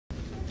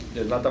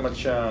there's not that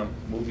much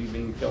movie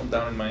being filmed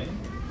down in Miami?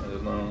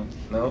 There's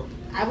no?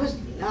 I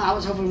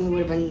was hoping we would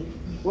have been.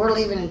 We're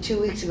leaving in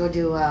 2 weeks to go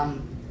do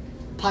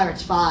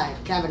Pirates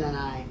 5, Kevin and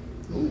I.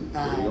 Ooh,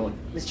 where are you going?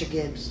 Mr.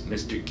 Gibbs.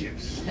 Mr.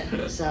 Gibbs.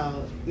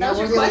 So, that was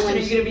your question, are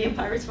you going to be in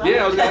Pirates 5?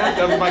 Yeah, I was going to ask,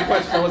 that was my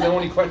question, that was the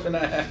only question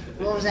I had.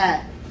 What was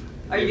that?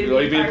 Are you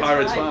going to be in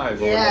Pirates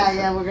 5?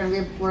 Yeah,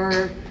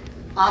 we're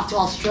off to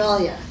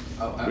Australia.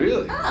 Oh,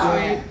 really? Oh,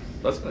 yeah.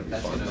 That's going to be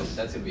fun. That's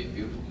going to be a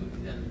beautiful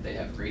movie then. They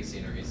have great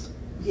sceneries.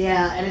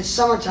 Yeah, and it's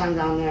summertime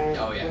down there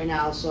yeah. right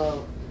now,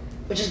 so,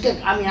 which is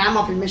good. I mean, I'm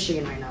up in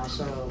Michigan right now,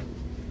 so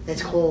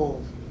it's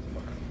cold.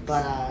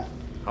 But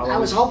I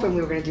was hoping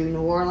we were going to do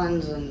New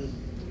Orleans and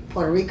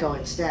Puerto Rico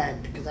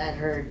instead, because I had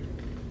heard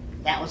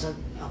that was a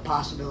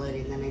possibility,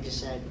 and then they just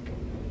said,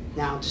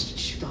 no, just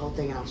shoot the whole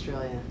thing in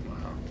Australia.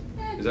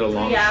 Wow. Is it a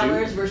long 3 shoot?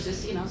 hours versus,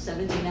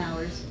 17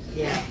 hours.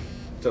 Yeah.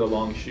 Is it a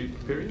long shoot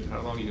period?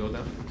 How long you go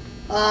down?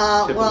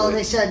 Well,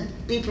 they said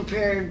be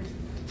prepared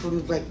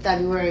from like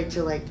February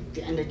to like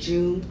the end of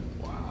June.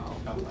 Wow.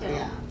 Okay.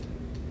 Yeah.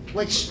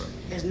 Which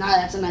is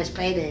that's a nice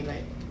payday,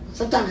 but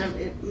sometimes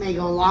it may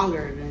go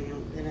longer,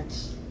 and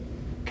it's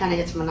kind of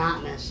gets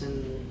monotonous,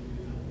 and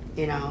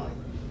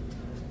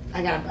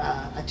I got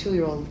a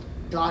 2-year-old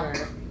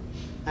daughter,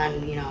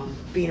 and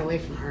being away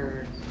from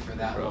her For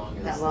that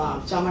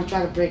long. So I'm gonna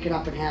try to break it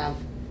up and have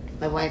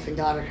my wife and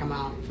daughter come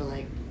out for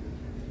like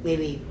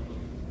maybe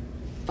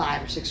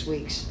 5 or 6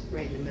 weeks,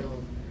 right in the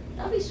middle.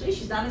 That'll be sweet.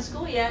 She's not in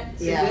school yet.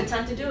 It's Yeah. a good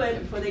time to do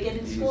it before they get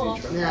into school.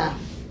 Yeah.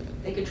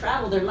 They can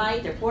travel. They're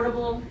light. They're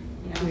portable.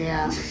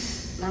 Yeah.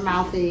 They're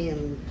mouthy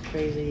and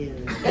crazy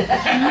and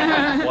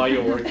While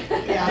you're working.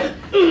 yeah.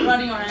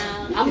 Running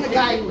around. I'm the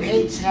guy who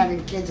hates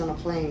having kids on a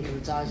plane because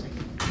it's always like,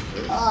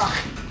 ugh.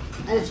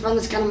 And it's spend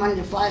this kind of money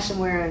to fly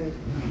somewhere, and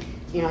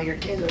your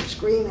kids are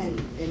screaming,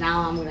 and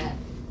now I'm gonna.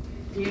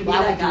 You be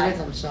Well, I that won't be guy. with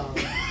them, so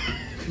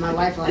my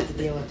wife will have to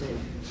deal with it.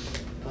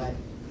 But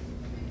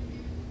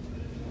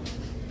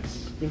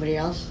anybody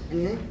else?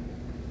 Anything?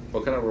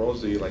 What kind of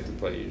roles do you like to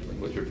play usually?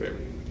 What's your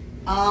favorite?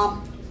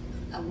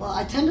 Well,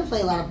 I tend to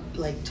play a lot of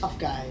like tough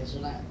guys,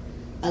 and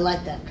I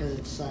like that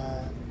because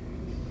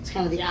it's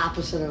kind of the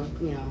opposite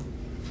of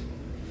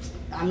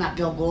I'm not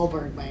Bill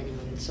Goldberg by any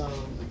means, so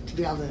to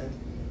be able to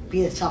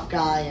be the tough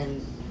guy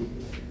and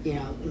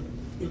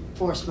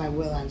enforce my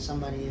will on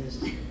somebody is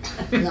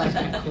always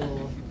kind of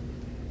cool.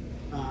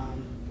 I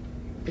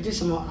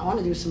want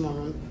to do some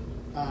more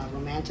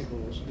romantic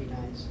roles. Would be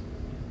nice.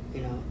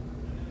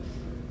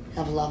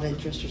 Have a love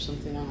interest or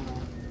something. I don't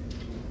know.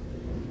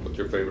 What's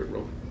your favorite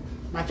role?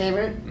 My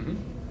favorite? Mm-hmm.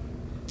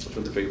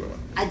 What's the favorite one?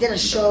 I did a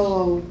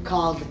show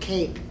called The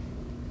Cape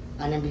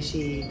on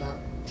NBC about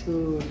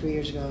 2 or 3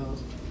 years ago.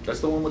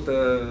 That's the one with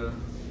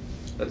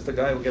that's the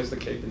guy who gets the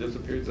cake and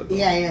disappears.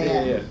 Yeah.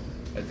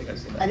 I think I've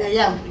seen that. And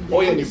then,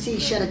 NBC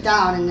shut it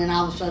down, and then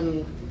all of a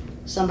sudden,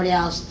 somebody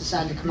else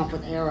decided to come up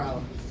with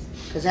Arrow,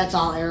 because that's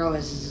all Arrow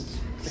is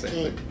The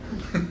Cape.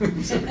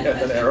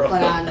 An Arrow.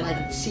 But on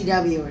like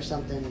CW or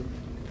something.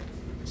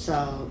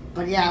 So,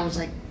 but yeah, I was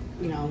like,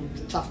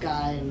 the tough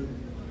guy, and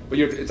But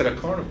it's like a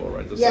carnival,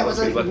 right? yeah, it was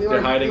like we were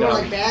hiding out.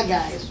 like bad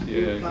guys.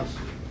 Yeah.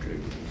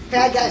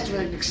 Bad guys to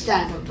an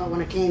extent, but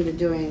when it came to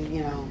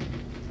doing,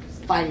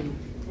 fighting,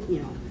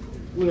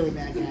 really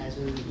bad guys,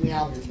 and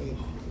reality tape.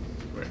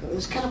 Right. So it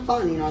was kind of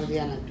fun, to be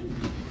on a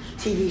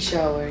TV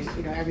show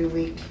where, every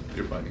week,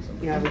 You're finding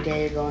something. every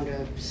day you're going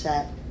to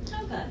set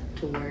Okay.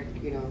 to work,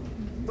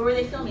 Where were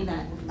they filming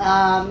that?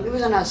 It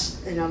was on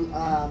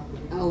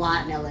a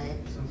lot in LA.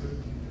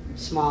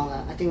 Small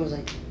lot. I think it was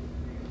like,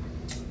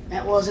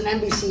 it was an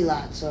NBC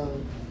lot,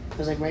 so it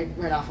was like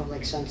right off of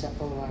like Sunset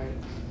Boulevard.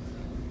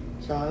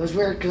 So it was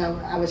weird because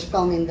I was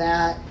filming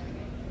that,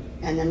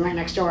 and then right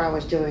next door I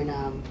was doing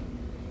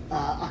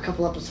a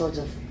couple episodes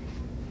of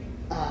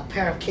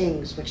Pair of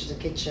Kings, which is a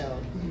kid show.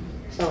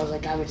 So it was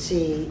like I would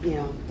see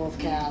both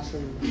casts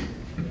and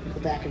go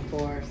back and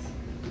forth.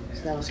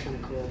 So that was kind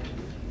of cool.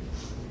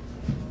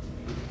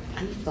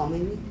 Are you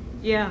filming me?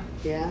 Yeah.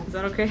 Yeah. Is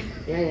that okay?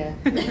 Yeah.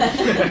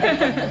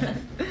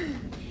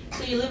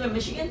 So you live in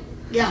Michigan?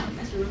 Yeah.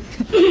 That's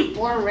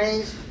Born and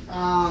raised.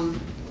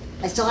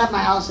 I still have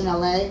my house in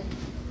LA,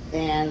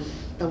 and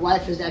the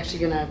wife is actually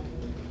gonna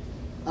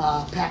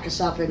pack us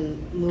up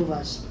and move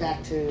us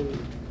back to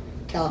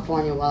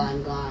California while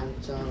I'm gone.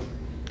 So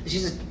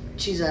she's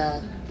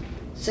a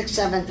 6th,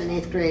 7th, and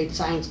 8th grade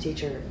science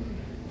teacher,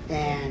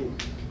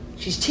 and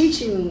she's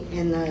teaching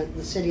in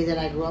the city that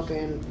I grew up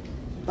in,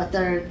 but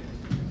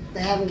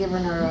they haven't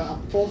given her a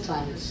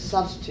full-time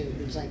substitute.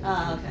 It's like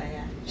okay,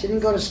 yeah. she didn't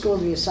go to school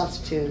to be a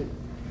substitute.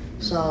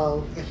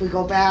 So if we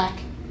go back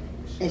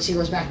and she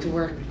goes back to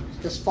work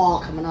this fall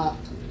coming up,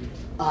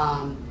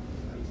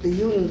 the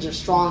unions are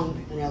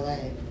strong in LA.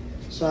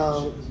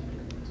 So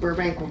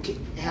Burbank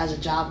has a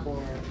job for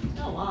her.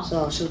 Oh, wow.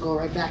 So she'll go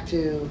right back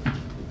to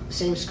the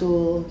same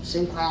school,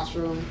 same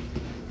classroom.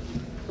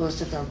 We'll just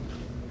have to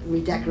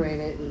redecorate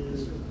it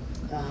and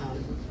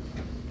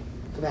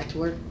go back to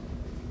work.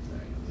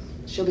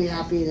 She'll be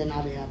happy, then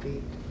I'll be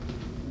happy.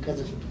 Because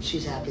if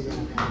she's happy, then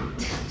I'm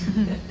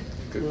happy.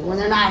 Good When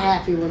they're not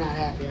happy, we're not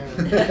happy. Are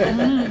we?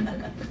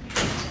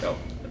 No.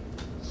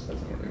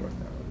 Doesn't really work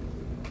that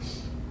way.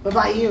 What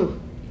about you?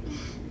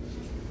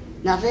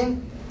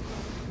 Nothing?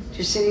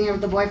 Just sitting here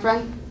with the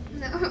boyfriend?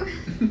 No.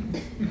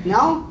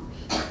 No?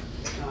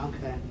 Oh,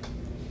 okay.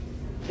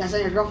 That's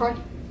not your girlfriend?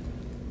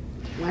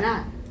 Why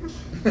not?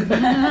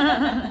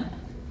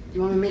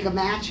 You want me to make a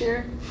match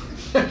here?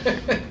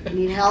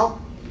 Need help?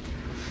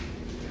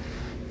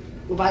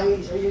 What about you?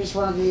 Are you just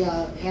one of the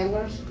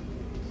handlers?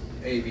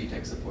 AV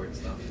tech support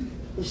stuff.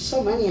 There's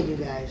so many of you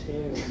guys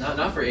here.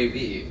 Not for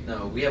AV.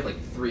 No, we have like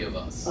 3 of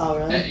us. Oh,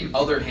 really?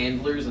 Other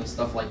handlers and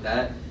stuff like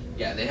that.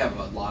 Yeah, they have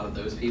a lot of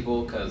those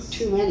people because.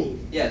 Too many.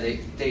 Yeah,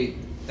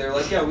 they're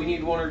like, yeah, we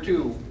need 1 or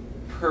 2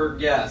 per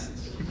guest.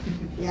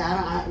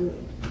 Yeah,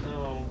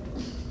 No.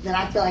 then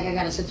I feel like I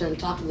gotta sit there and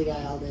talk to the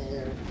guy all day.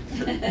 Or,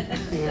 you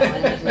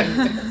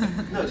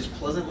know, No, just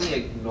pleasantly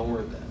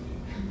ignore them.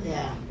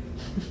 yeah.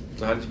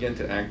 So how did you get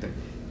into acting?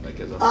 Like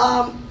as a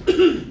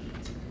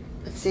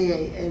Let's see.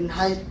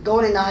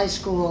 Going into high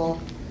school,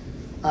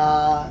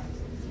 I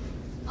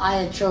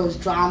had chose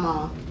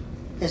drama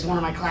as one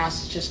of my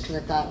classes just because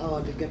I thought, oh,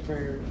 it'd be good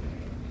for,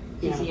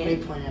 PTA.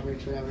 grade point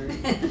average, whatever.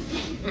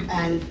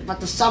 But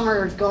the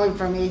summer going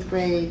from 8th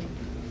grade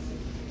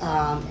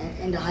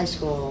into high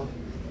school,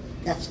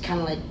 that's kind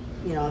of like,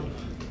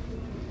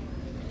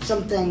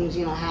 some things,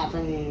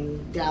 happen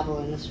and dabble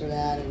in this or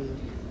that. And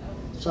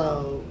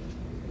so,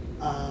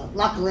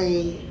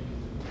 luckily,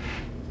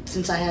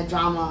 since I had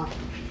drama,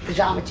 the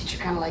drama teacher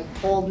kind of like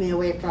pulled me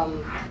away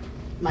from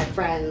my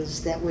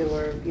friends that we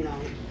were,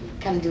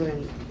 kind of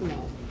doing,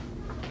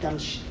 dumb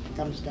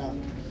stuff.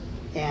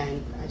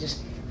 And I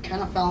just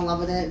kind of fell in love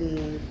with it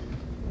and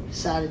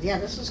decided, yeah,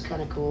 this is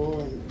kind of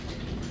cool. And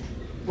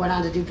went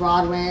on to do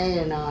Broadway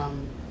and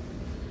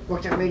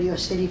worked at Radio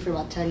City for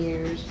about 10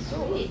 years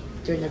Sweet.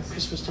 during the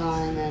Christmas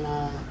time. And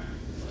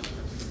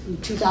in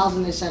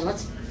 2000, they said,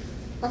 let's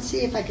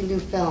see if I can do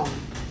film.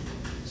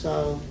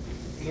 So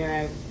here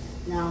I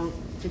now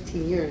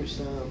 15 years,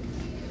 so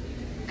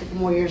a couple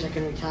more years I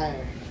can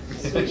retire.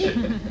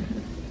 I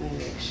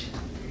wish.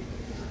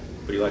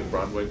 But you like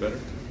Broadway better?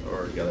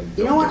 Or you gotta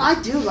You know what,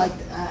 I do like,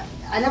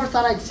 I never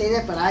thought I'd say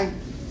that, but I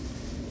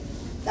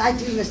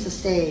do miss the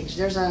stage.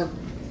 There's like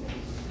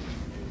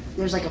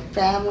a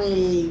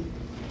family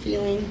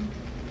feeling,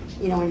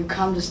 when you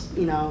come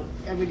to,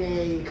 every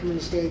day you come in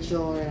the stage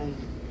door and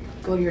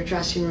go to your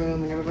dressing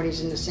room and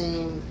everybody's in the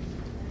same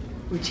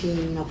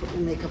routine,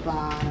 putting makeup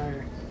on,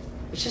 or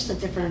it's just a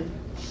different,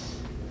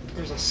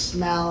 there's a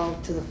smell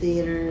to the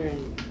theater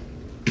and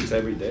It's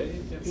every day?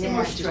 Is Yeah, it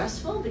more it's just-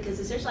 stressful?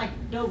 Because there's like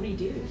no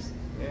redos.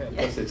 Yeah,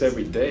 plus it's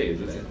every day,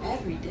 isn't it?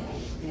 Every day.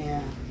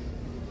 yeah.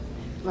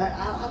 But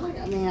I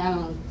don't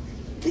know.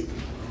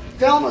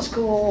 Film is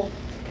cool,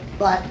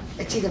 but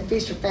it's either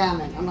feast or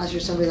famine, unless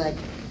you're somebody like,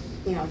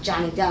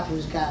 Johnny Depp,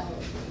 who's got,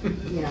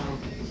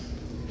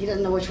 he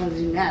doesn't know which one to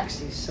do next.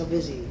 He's so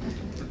busy.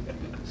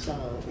 So,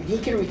 and he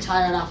can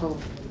retire off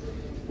of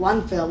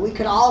one film. We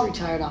could all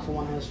retire off of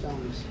one of those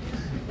films.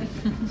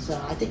 So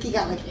I think he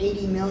got like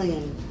 80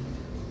 million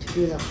to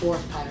do the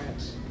 4th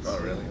Pirates. Oh,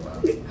 really?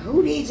 Wow.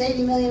 Who needs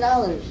 $80 million?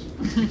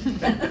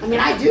 I mean,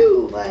 I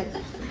do, but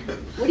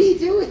what do you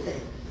do with it?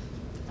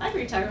 I'd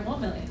retire in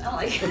 1 million. I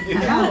like it.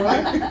 I know,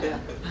 right? Yeah.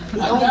 He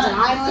owns an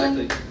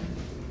island,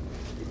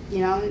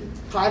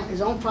 Exactly.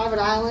 his own private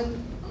island.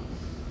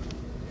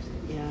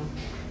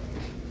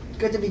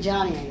 Good to be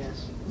Johnny, I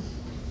guess.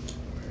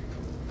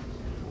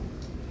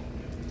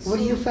 What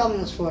are you filming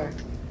this for?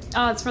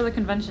 Oh, it's for the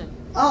convention.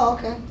 Oh,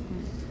 okay.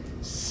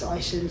 So I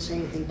shouldn't say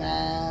anything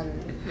bad.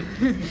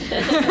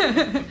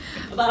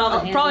 About all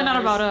the Probably not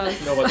handlers. about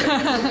us. No, but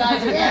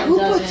Yeah, who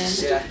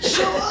puts Doesn't. this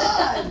show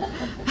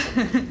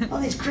on? All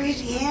these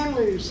crazy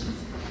handlers.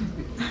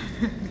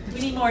 We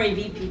need more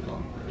AV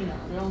people.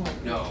 They're all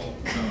like No.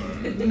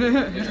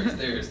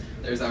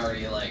 There's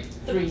already like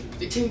 3.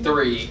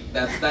 3.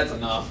 That's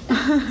enough.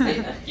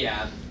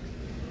 Yeah,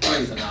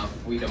 3's enough.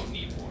 We don't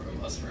need more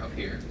of us for up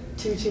here.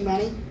 Too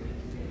many?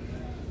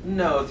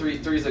 No,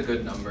 3's a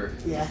good number.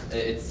 Yeah.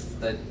 It's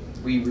that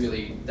we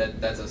really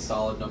that's a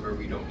solid number.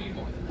 We don't need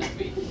more than that.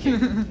 We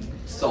can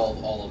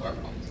solve all of our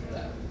problems with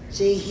that.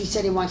 See, he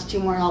said he wants 2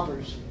 more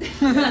helpers.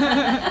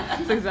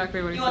 That's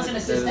exactly what he He wants an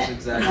said. That is assistant.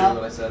 exactly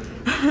what I said.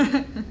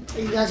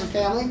 Are you guys a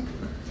family?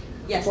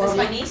 Yes, Or that's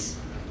my like- niece.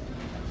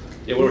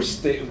 yeah, we're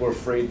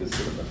afraid to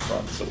sit in the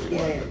front, so we Yeah,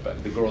 wanted yeah. the back.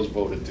 The girls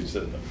voted to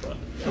sit in the front.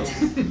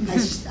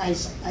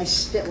 I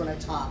spit when I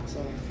talk,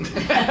 so.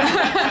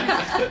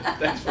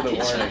 Thanks for the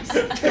Good warning.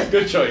 choice.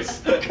 Good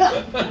choice.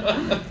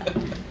 Yeah.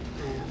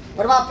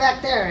 What about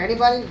back there?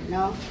 Anybody?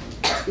 No?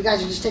 You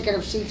guys are just taking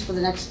up seats for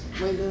the next,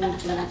 waiting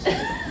for the next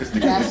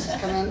guests to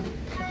come in?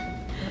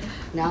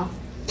 No?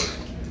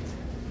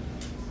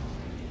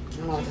 I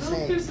don't know what to Do you know if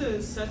say. there's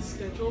a set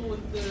schedule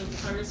with the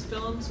Pirates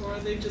films, or are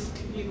they just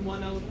kicking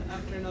one out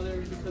after another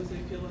because they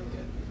feel like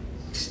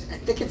it? I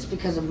think it's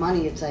because of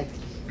money. It's like,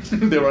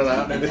 They run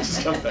out and they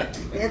just come back.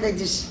 yeah, they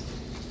just,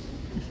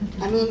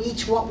 I mean,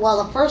 each one,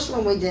 well, the first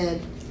one we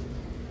did,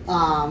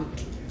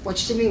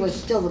 which to me was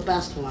still the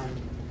best one,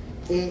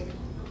 we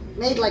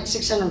made like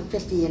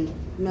 650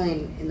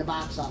 million in the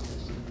box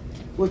office,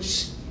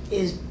 which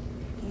is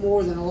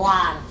more than a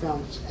lot of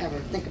films ever.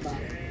 Think about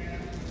it.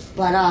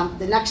 But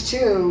the next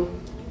two,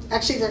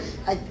 actually,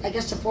 I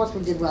guess the fourth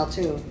one did well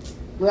too.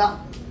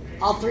 Well,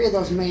 all three of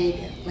those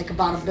made like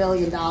about $1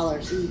 billion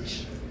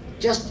each,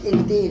 just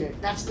in theater.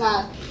 That's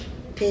not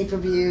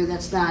pay-per-view.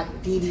 That's not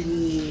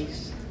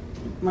DVDs,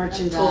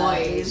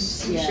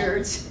 merchandise, Toys,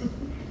 T-shirts.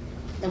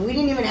 And we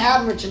didn't even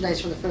have merchandise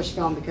for the first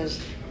film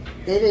because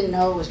they didn't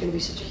know it was going to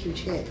be such a huge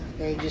hit.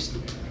 They just,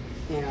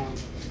 you know,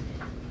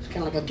 it's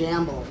kind of like a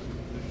gamble.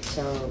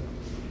 So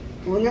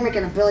when you're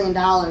making $1 billion,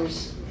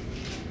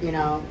 you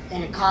know,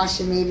 and it costs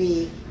you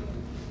maybe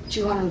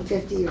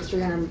 250 or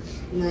 300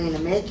 million to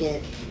make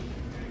it,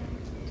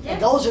 Yeah.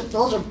 those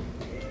are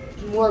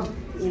more,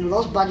 you know,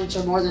 those budgets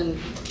are more than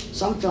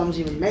some films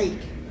even make.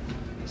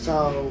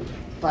 So,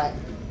 but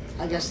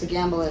I guess the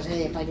gamble is,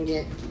 hey, if I can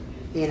get,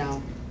 you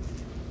know,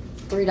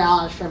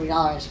 $3 for every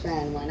dollar I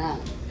spend, why not?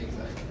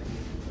 Exactly.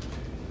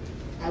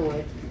 I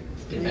would.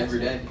 Every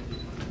day.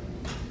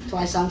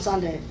 Twice on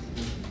Sunday.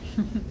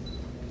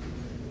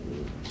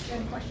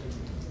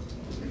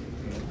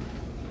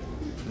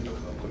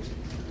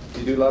 Do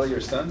you do a lot of your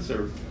stunts,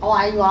 or? Oh,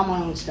 I do all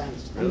my own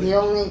stunts. I'm Really? the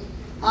only,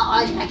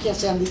 I can't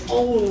say I'm the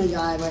only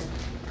guy, but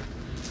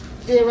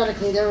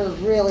theoretically there was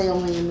really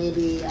only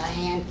maybe a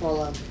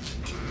handful of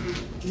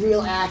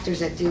real actors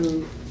that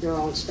do their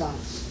own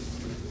stunts.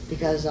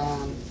 Because,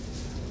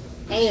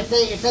 hey, if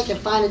they can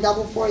find a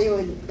double for you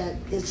and that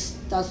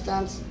does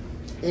stunts,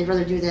 they'd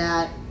rather do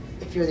that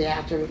if you're the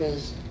actor,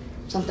 because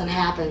something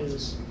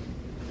happens,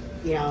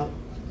 you know,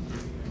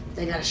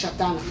 they gotta shut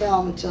down the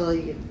film until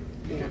you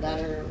get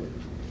better.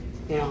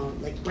 You know,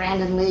 like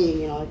Brandon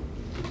Lee, you know,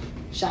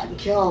 shot and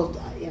killed,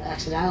 you know,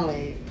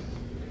 accidentally.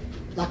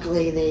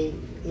 Luckily, they,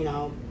 you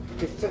know,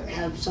 could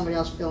have somebody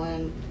else fill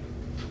in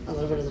a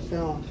little bit of the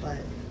film. But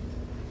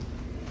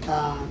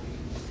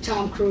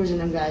Tom Cruise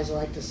and them guys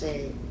like to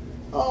say,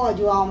 "Oh, I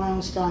do all my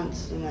own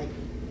stunts." And like,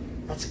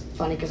 that's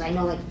funny because I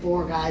know like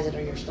 4 guys that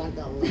are your stunt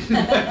doubles.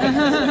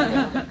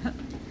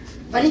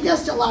 But he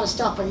does a lot of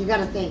stuff. But you got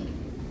to think,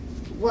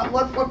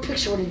 what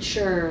picture would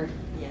ensure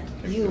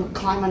you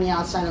climb on the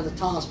outside of the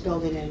tallest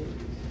building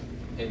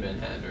In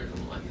Manhattan or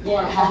something like that.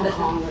 or Hong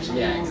Kong or something?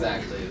 Yeah,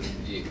 exactly.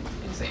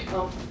 Insane.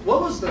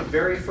 What was the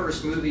very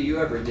first movie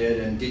you ever did,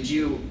 and did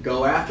you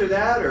go after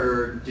that,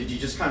 or did you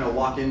just kind of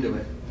walk into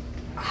it?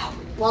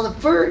 Well, the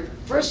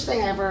first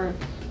thing I ever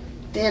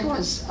did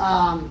was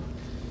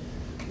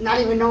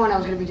not even knowing I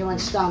was going to be doing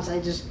stunts. I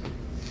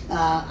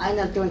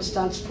ended up doing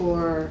stunts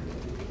for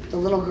the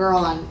little girl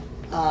on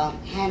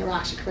Hand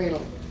Rocks a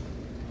Cradle,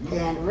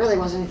 and it really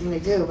wasn't anything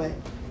to do, but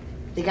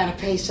they got to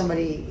pay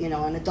somebody, you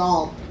know, an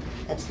adult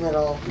that's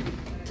little,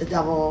 to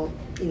double,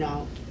 you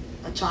know,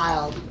 a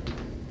child.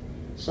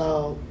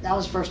 So that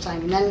was the first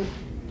time. And then,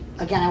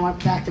 again, I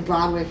went back to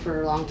Broadway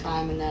for a long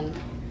time, and then,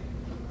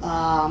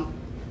 wow,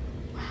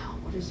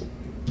 what is it?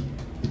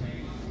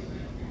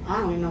 I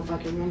don't even know if I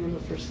can remember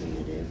the first thing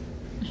I did.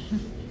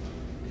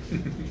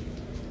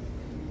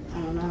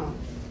 I don't know.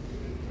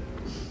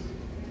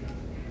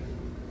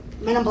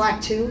 Men in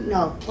Black 2?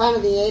 No, Planet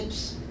of the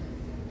Apes.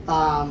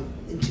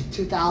 In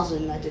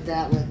 2000, I did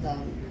that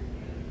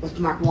with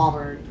Mark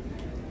Wahlberg.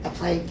 I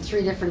played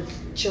 3 different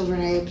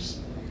children apes,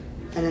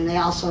 and then they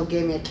also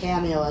gave me a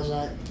cameo as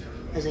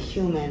a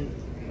human,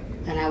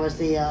 and I was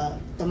the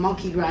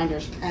monkey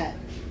grinder's pet.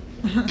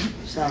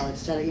 So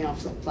instead of, you know,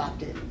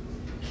 flip-flopped it.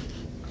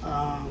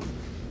 Yeah,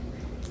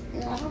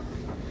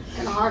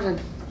 kind of hard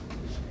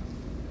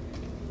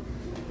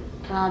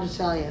to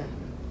tell you.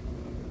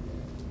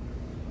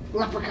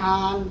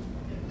 Leprechaun.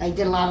 I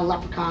did a lot of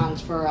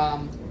leprechauns for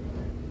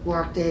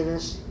Warwick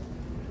Davis.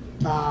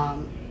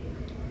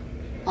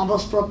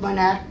 Almost broke my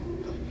neck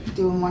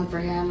doing one for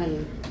him,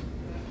 and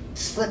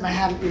split my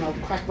head, you know,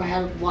 cracked my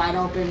head wide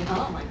open.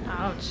 Oh my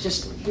God. Ouch.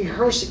 Just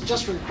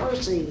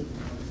rehearsing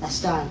a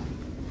stunt.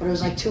 But it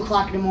was like 2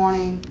 o'clock in the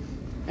morning,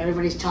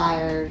 everybody's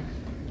tired,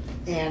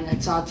 and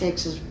that's all it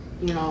takes is,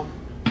 you know,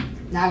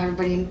 not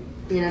everybody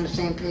being on the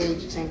same page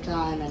at the same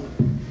time, and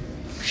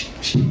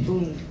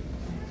boom.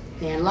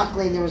 And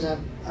luckily there was a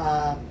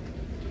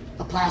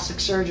plastic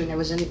surgeon that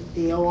was in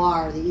the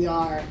OR, the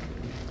ER,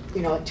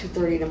 you know, at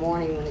 2:30 in the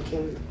morning when they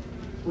came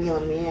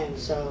wheeling me in.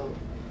 So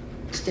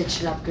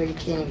stitched it up good, you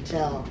can't even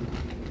tell.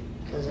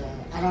 Because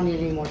I don't need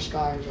any more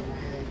scars on my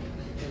head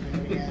than I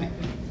already have.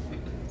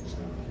 So,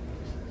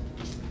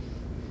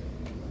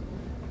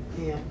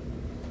 yeah.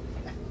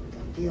 I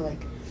feel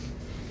like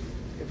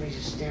everybody's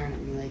just staring at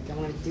me like, I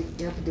want to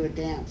get up and do a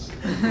dance.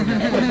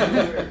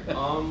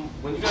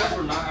 When you guys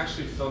were not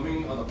actually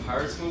filming on the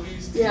Pirates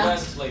movies, did Yeah. you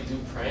guys like do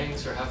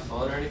pranks or have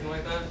fun or anything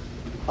like that?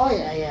 Oh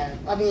yeah, yeah.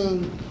 I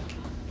mean,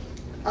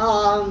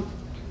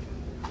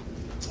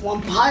 well,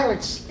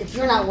 Pirates, if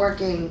you're not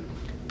working,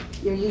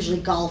 you're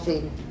usually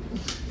golfing.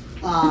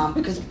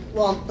 Because,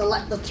 well,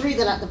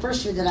 the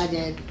first 3 that I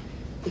did,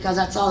 because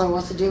that's all there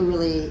was to do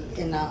really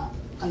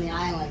on the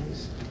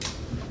islands.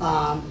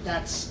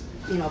 That's,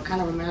 you know,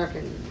 kind of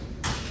American.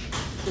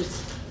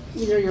 It's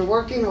either you're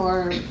working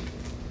or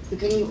you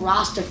can eat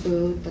roster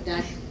food, but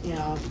that, you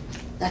know,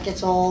 that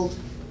gets old.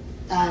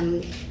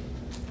 And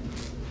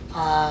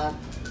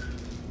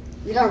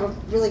you don't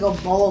really go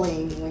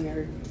bowling when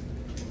you're,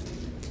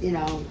 you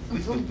know,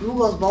 who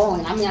goes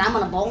bowling? I mean, I'm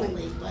in a bowling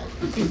league, but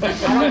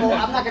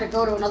I'm not going to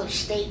go to another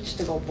state just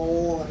to go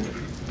bowl or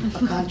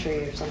a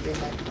country or something.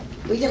 But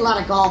we did a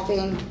lot of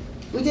golfing.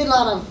 We did a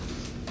lot of,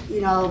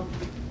 you know,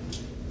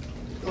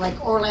 like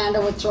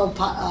Orlando would throw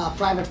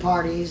private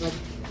parties, like,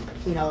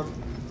 you know,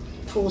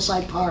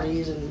 poolside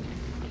parties, and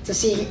to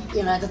see,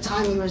 you know, at the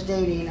time he was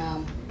dating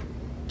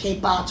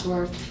Kate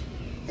Botsworth,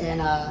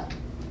 and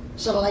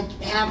sort of like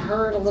have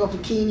her in a little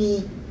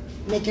bikini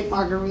making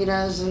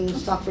margaritas and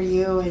stuff for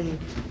you, and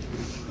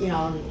you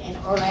know, and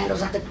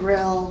Orlando's at the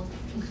grill,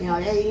 you know,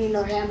 hey, you need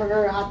a hamburger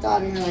or a hot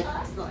dog, and you're like,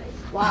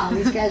 wow,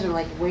 these guys are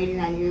like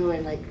waiting on you,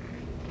 and like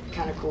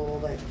kind of cool.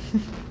 But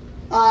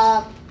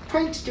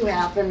pranks do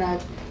happen. I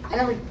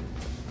never.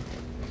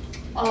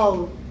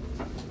 Oh,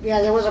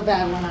 yeah, there was a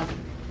bad one.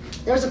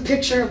 There was a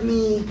picture of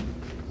me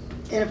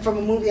from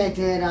a movie I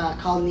did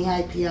called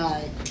Knee-High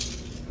PI,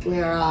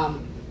 where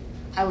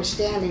I was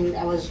standing.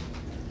 I was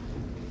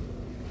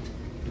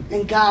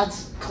in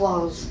God's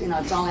clothes. You know,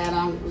 it's all I had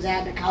on. Was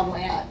that a cowboy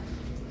hat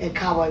and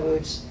cowboy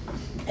boots,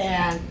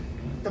 and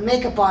the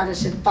makeup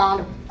artist had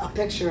found a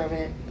picture of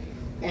it,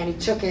 and he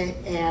took it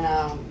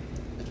and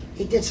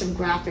he did some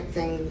graphic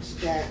things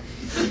that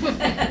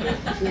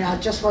you know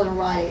just wasn't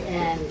right.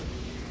 And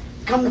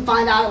come to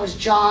find out, it was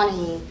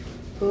Johnny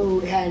who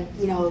had,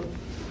 you know,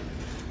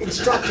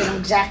 instructed him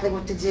exactly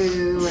what to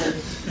do.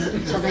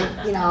 And so they,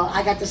 you know,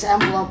 I got this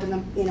envelope in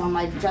the, you know,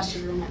 my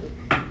dressing room,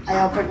 and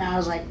I opened it and I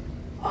was like,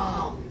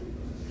 oh.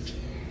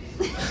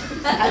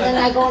 And then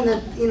I go in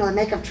the, you know, the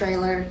makeup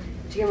trailer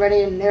to get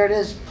ready, and there it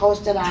is,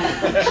 posted on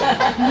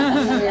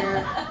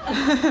here.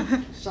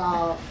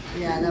 So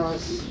yeah, that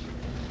was,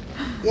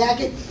 yeah, I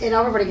get, you know,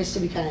 everybody gets to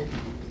be kind of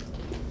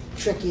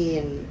tricky,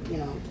 and you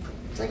know,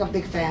 it's like a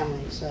big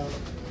family, so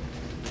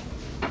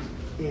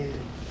yeah.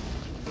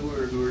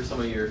 Who are some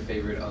of your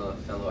favorite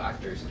fellow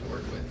actors to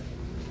work with?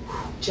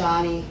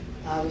 Johnny,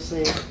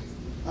 obviously.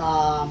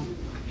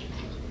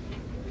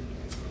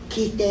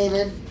 Keith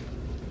David.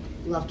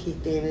 Love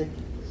Keith David.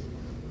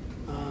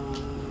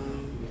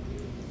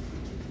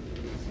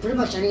 Pretty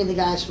much any of the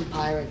guys from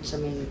Pirates. I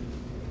mean,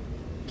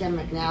 Ken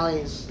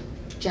McNally is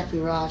Jeffrey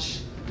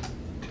Rush.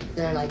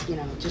 They're like, you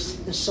know,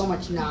 just there's so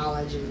much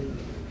knowledge, and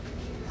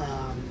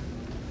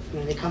you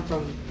know, they come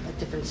from a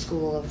different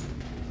school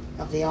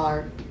of the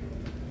art.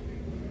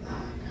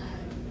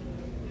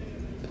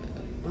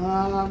 You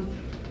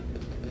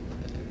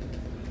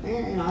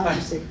know,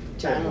 obviously,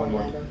 John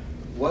Orlando.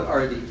 What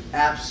are the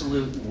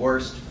absolute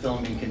worst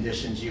filming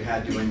conditions you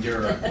had to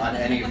endure on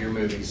any of your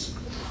movies?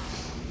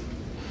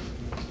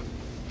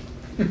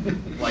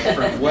 Like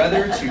from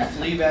weather to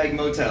Fleabag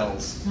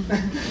motels.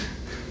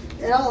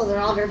 They're all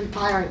going to be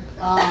pirate.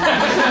 Yeah,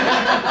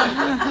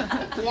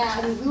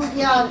 I mean, we would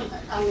be on.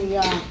 I mean,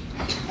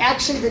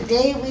 actually, the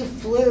day we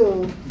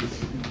flew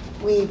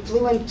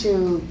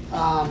into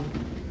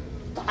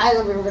the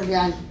island we were going to be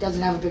on.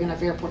 Doesn't have a big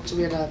enough airport, so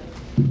we had to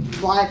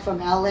fly from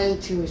LA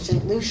to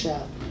St.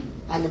 Lucia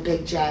on the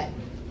big jet,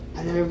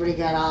 and then everybody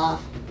got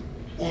off.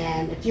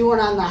 And if you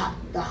weren't on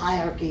the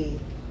hierarchy,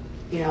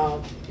 you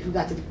know, who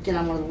got to get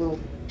on one of the little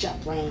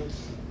jet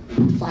planes,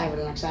 fly over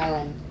to the next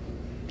island,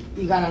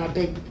 you got on a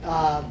big,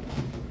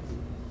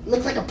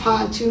 looked like a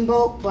pontoon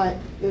boat, but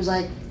it was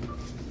like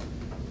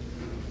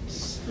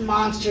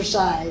monster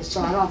size.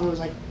 So I don't know if it was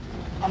like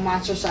a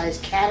monster size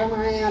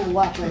catamaran or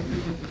what, but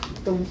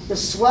the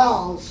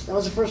swells, that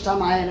was the first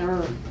time I had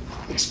ever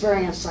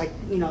experienced, like,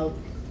 you know,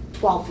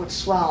 12-foot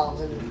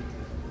swells, and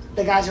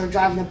the guys that were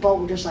driving the boat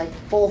were just like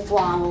full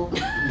throttle.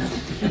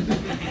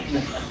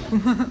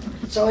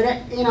 So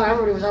you know,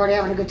 everybody was already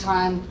having a good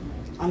time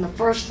on the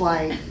first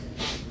flight,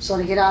 so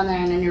to get on there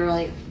and then you're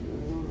like,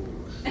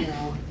 you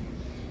know,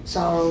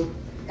 so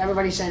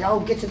everybody said, oh,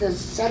 get to the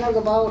center of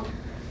the boat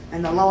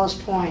and the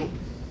lowest point.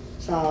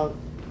 So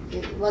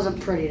it wasn't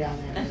pretty down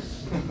there.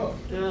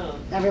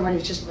 Everybody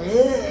was just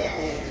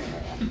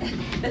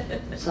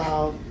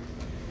so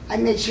I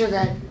made sure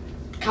that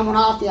coming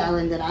off the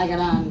island that I got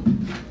on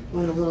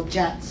one of the little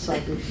jets so I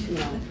could, you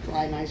know,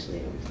 fly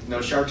nicely.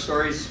 No shark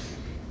stories?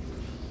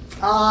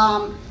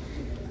 I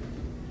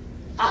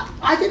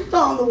did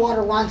fall in the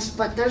water once,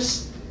 but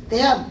they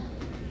have,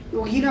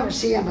 well, you never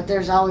see them, but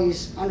there's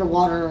always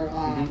underwater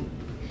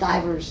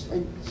divers,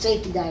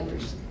 safety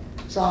divers.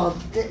 So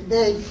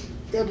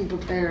they'll be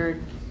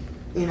prepared,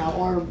 you know,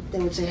 or they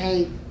would say,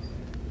 hey,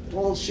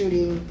 hold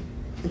shooting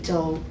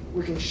until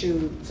we can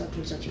shoot such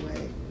and such a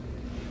way.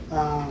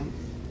 I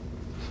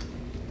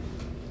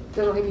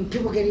mean,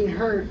 people getting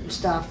hurt and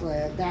stuff,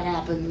 that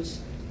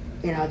happens,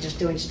 you know, just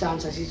doing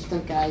stunts. I see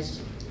stunt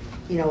guys,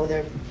 you know,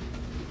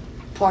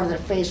 part of their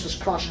face was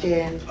crushed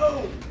in.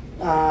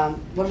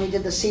 When we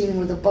did the scene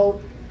where the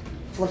boat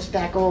flips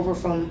back over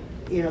from,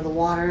 you know, the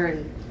water,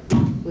 and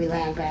we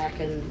land back,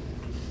 and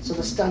so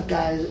the stunt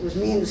guys, it was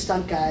me and the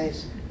stunt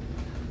guys,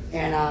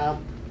 and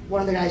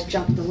one of the guys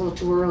jumped a little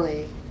too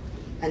early,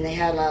 and they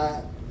had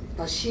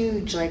those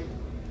huge like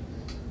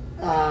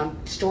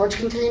storage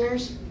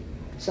containers.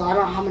 So I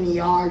don't know how many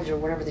yards or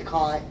whatever they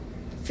call it,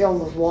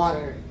 filled with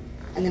water,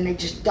 and then they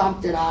just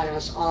dumped it on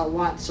us all at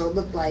once. So it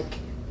looked like,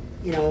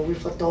 you know, when we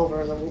flipped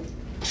over,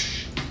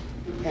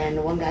 and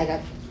the one guy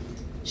got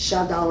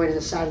shoved all the way to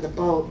the side of the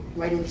boat,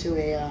 right into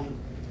a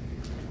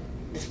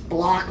this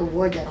block of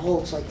wood that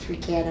holds like 3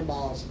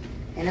 cannonballs,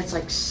 and it's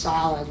like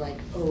solid, like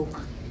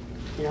oak,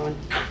 you know, and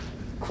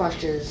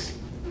crushed his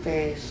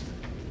face.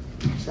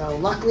 So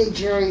luckily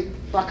Jerry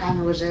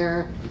Bruckheimer was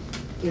there.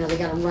 You know, they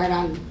got him right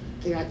on.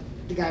 They got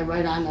the guy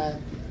right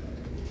on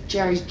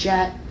Jerry's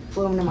jet,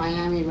 flew him to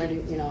Miami.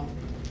 Ready, you know,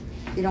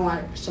 you don't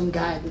want some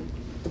guy in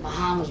the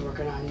Bahamas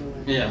working on you.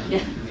 Yeah.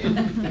 You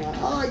know,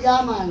 oh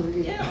yeah,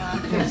 man. Yeah.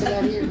 Fix it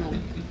out here,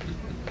 man.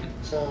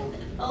 So.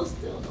 Hold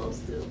still, hold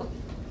still.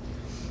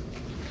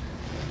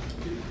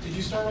 Did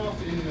you start off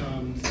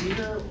in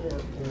theater or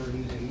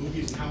in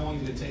movies, and how long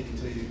did it take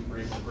until you were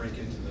able to break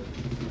into the?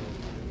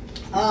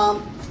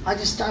 I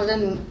just started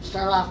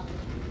off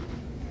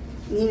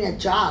needing a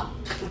job.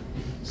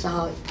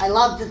 So I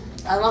loved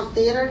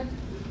theater,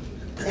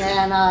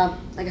 and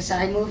like I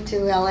said, I moved to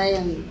LA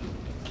in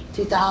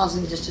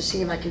 2000 just to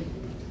see if I could,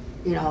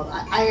 you know,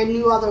 I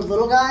knew other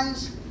little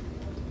guys,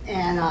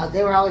 and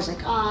they were always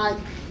like,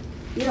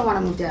 you don't want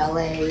to move to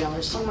LA, you know,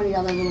 there's so many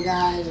other little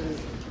guys, and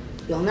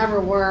you'll never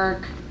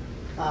work,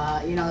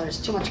 you know, there's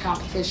too much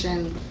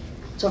competition.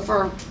 So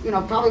for, you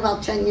know, probably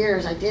about 10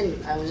 years I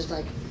didn't. I was just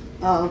like,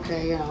 oh,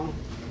 okay, you know,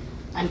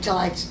 until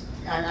I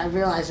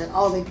realized that,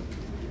 oh, they,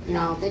 you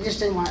know, they just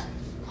didn't want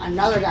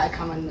another guy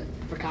coming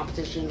for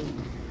competition,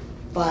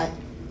 but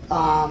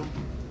I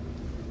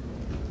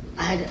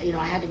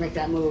had to make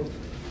that move.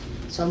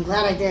 So I'm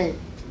glad I did,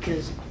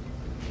 because,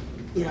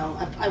 you know,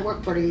 I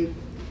work pretty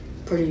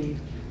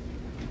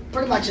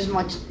much as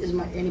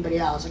anybody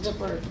else, except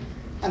for,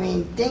 I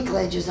mean,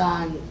 Dinklage is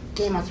on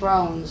Game of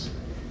Thrones.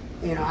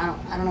 You know,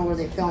 I don't know where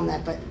they filmed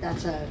that, but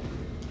that's a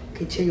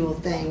continual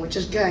thing, which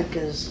is good,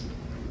 because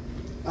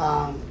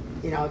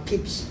you know, it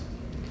keeps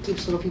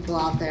little people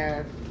out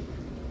there,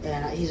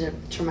 and he's a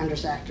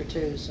tremendous actor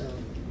too. So,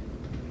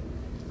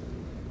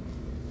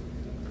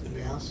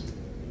 anybody else?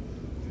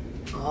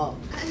 Oh.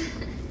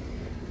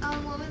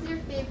 What was your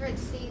favorite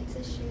scene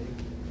to shoot?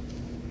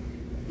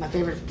 My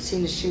favorite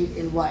scene to shoot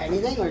in what?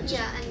 Anything or just?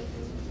 Yeah, anything.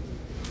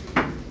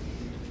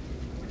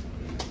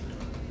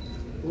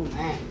 Oh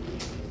man.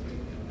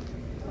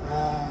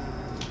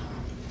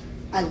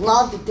 I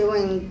loved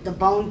doing the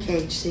bone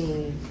cage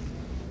scene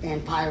in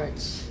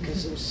Pirates,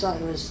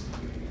 because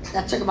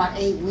that took about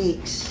 8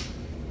 weeks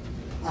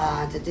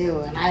to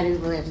do, and I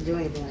didn't really have to do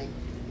anything. Like,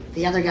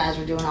 the other guys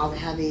were doing all the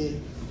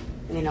heavy,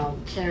 you know,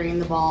 carrying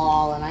the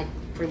ball, and I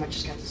pretty much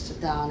just got to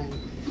sit down and,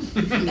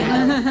 you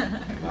know,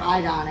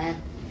 ride on it.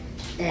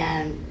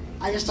 And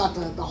I just thought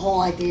the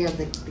whole idea of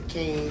the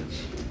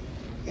cage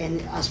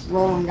and us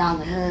rolling down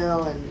the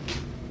hill and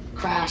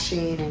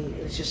crashing, and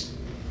it was just,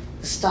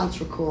 the stunts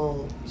were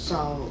cool.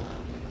 So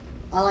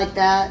I like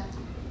that.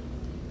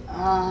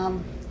 I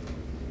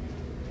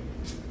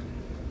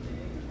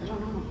don't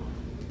know.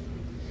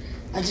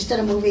 I just did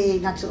a movie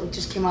it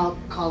just came out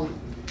called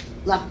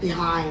Left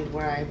Behind,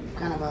 where I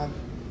kind of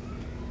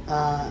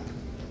I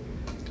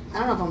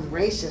don't know if I'm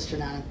racist or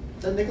not.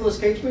 The Nicolas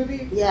Cage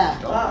movie?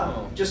 Yeah.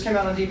 Wow. Just came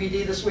out on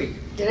DVD this week.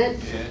 Did it?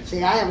 Yeah.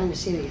 See, I haven't even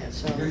seen it yet,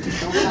 so don't I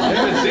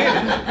haven't seen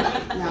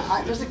it.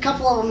 No, there's a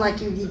couple of them, like,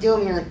 you do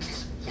them, you're like,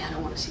 yeah, I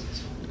don't want to see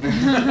this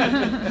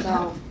one.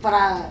 So,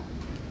 but,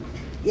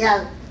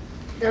 yeah,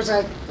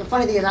 the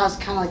funny thing is, I was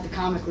kind of like the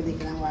comic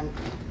relief in that one.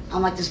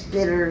 I'm like this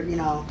bitter, you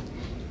know,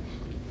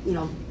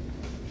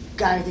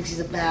 guy who thinks he's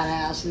a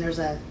badass, and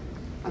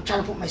I'm trying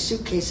to put my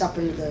suitcase up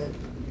into the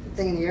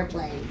thing in the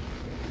airplane,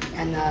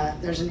 and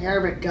there's an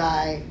Arabic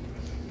guy,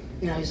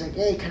 you know, he's like,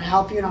 hey, can I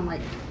help you? And I'm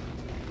like,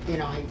 you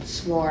know, I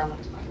swore, I'm like,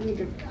 I don't need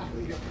your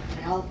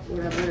help,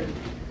 whatever. And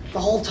the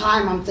whole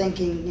time I'm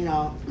thinking, you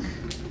know,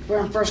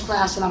 we're in first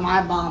class and I'm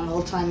eyeballing the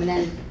whole time, and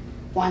then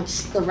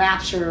once the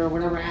rapture or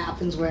whatever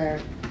happens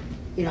where,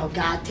 you know,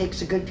 God takes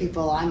the good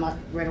people, I'm up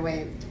right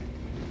away,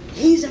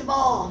 he's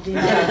involved, you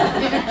know.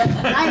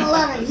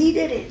 9/11, he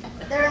did it.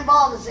 They're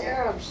involved, it's the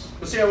Arabs.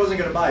 Well, see, I wasn't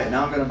going to buy it.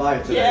 Now I'm going to buy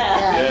it today.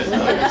 Yeah. Yes, I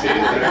haven't seen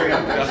it. There we go.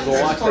 Gotta go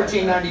watch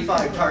that.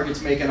 $14.95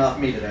 Target's making off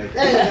me today.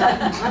 There you go.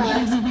 All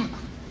right.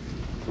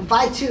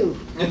 Buy two.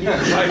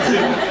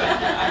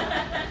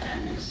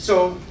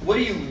 So, what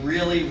do you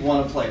really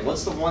want to play?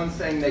 What's the one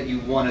thing that you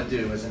want to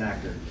do as an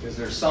actor? Is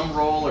there some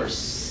role or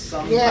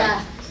some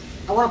Yeah,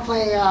 I want to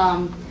play,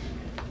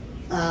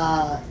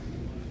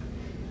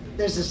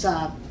 there's this,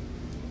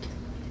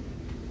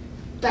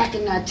 back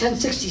in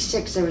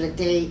 1066 there was a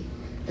date,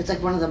 it's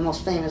like one of the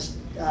most famous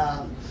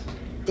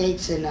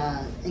dates in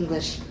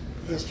English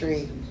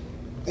history,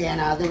 and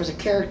there was a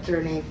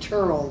character named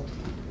Turld,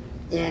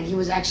 and he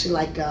was actually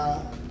like,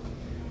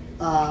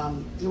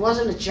 he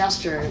wasn't a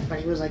jester, but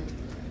he was like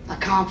a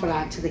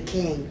confidant to the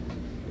king.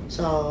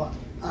 So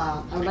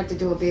I would like to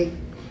do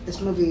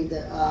this movie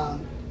that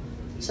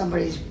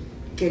somebody's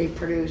getting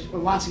produced, or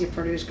wants to get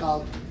produced,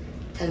 called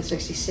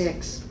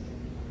 1066.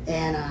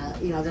 and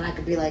then I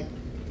could be like,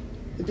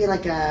 it'd be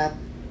like a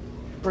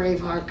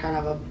Braveheart kind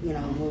of a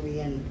movie,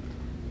 and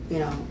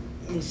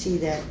and see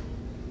that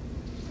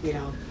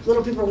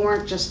little people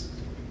weren't just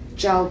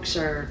jokes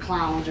or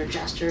clowns or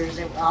jesters.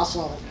 They were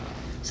also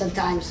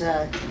sometimes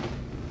the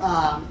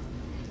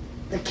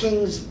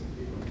kings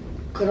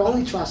could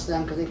only trust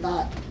them because they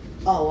thought,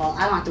 oh well,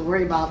 I don't have to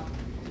worry about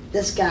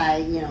this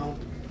guy,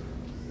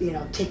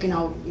 taking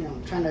out,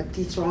 trying to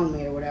dethrone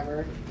me or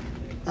whatever.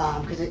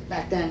 Because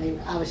back then, they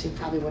obviously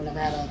probably wouldn't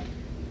have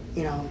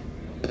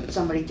had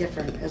somebody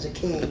different as a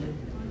king.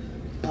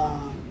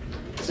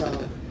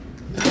 So,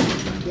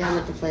 yeah, I'd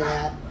like to play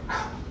that.